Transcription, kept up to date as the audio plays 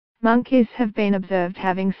Monkeys have been observed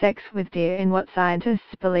having sex with deer in what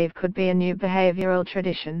scientists believe could be a new behavioral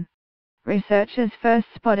tradition. Researchers first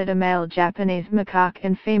spotted a male Japanese macaque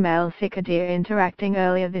and female sika deer interacting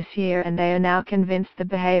earlier this year, and they are now convinced the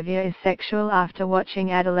behavior is sexual after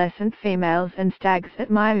watching adolescent females and stags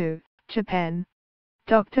at Mayu, Japan.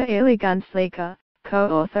 Dr. Ely Gunstleker,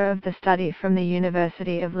 co-author of the study from the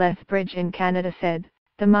University of Lethbridge in Canada, said,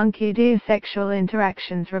 "The monkey-deer sexual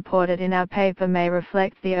interactions reported in our paper may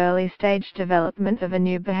reflect the early-stage development of a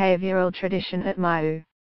new behavioral tradition at Mayu.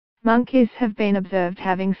 Monkeys have been observed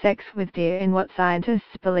having sex with deer in what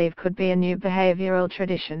scientists believe could be a new behavioral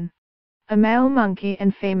tradition. A male monkey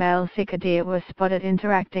and female sika deer were spotted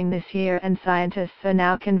interacting this year, and scientists are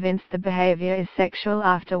now convinced the behavior is sexual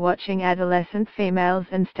after watching adolescent females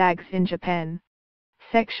and stags in Japan."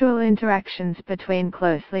 Sexual interactions between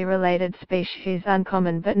closely related species are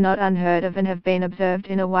uncommon but not unheard of and have been observed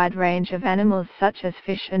in a wide range of animals such as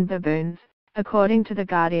fish and baboons, according to The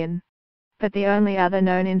Guardian. But the only other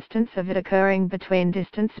known instance of it occurring between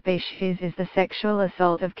distant species is the sexual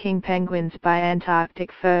assault of king penguins by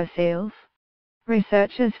Antarctic fur seals.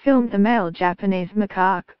 Researchers filmed the male Japanese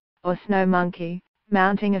macaque, or snow monkey,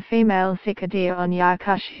 mounting a female sika deer on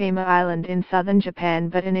Yakushima Island in southern Japan,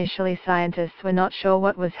 but initially scientists were not sure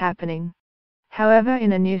what was happening. However,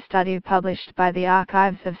 in a new study published by the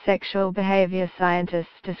Archives of Sexual Behavior,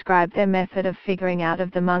 scientists described their method of figuring out if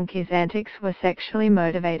the monkey's antics were sexually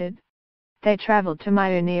motivated. They traveled to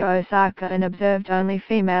Mayu near Osaka and observed only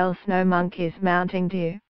female snow monkeys mounting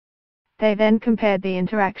deer. They then compared the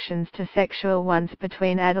interactions to sexual ones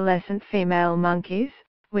between adolescent female monkeys,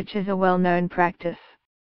 which is a well-known practice.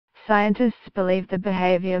 Scientists believe the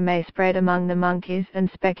behavior may spread among the monkeys and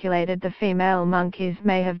speculated the female monkeys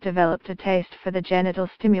may have developed a taste for the genital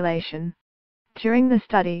stimulation. During the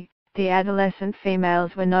study, the adolescent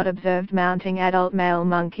females were not observed mounting adult male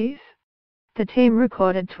monkeys. The team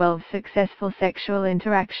recorded 12 successful sexual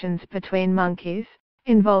interactions between monkeys,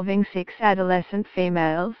 involving 6 adolescent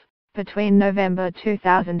females, between November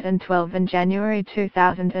 2012 and January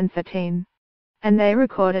 2013. And they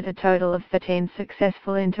recorded a total of 13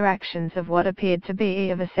 successful interactions of what appeared to be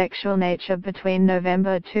of a sexual nature between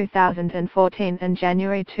November 2014 and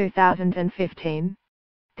January 2015.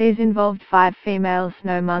 These involved 5 female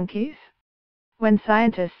snow monkeys. When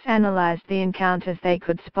scientists analyzed the encounters, they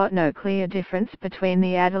could spot no clear difference between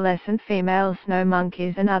the adolescent female snow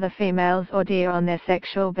monkeys and other females or deer on their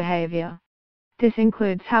sexual behavior. This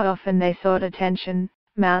includes how often they sought attention,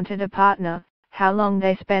 mounted a partner, how long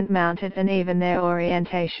they spent mounted, and even their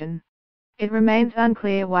orientation. It remains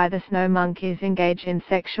unclear why the snow monkeys engage in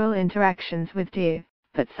sexual interactions with deer,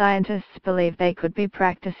 but scientists believe they could be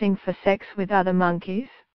practicing for sex with other monkeys.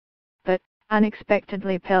 But,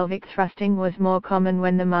 unexpectedly, pelvic thrusting was more common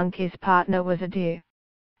when the monkey's partner was a deer.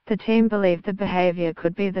 The team believed the behavior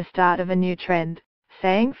could be the start of a new trend,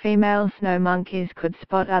 saying female snow monkeys could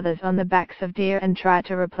spot others on the backs of deer and try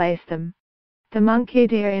to replace them. The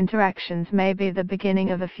monkey-deer interactions may be the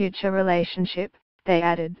beginning of a future relationship, they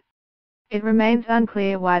added. It remains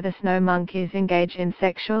unclear why the snow monkeys engage in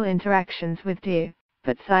sexual interactions with deer,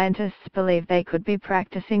 but scientists believe they could be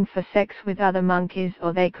practicing for sex with other monkeys,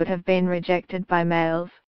 or they could have been rejected by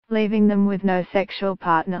males, leaving them with no sexual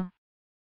partner.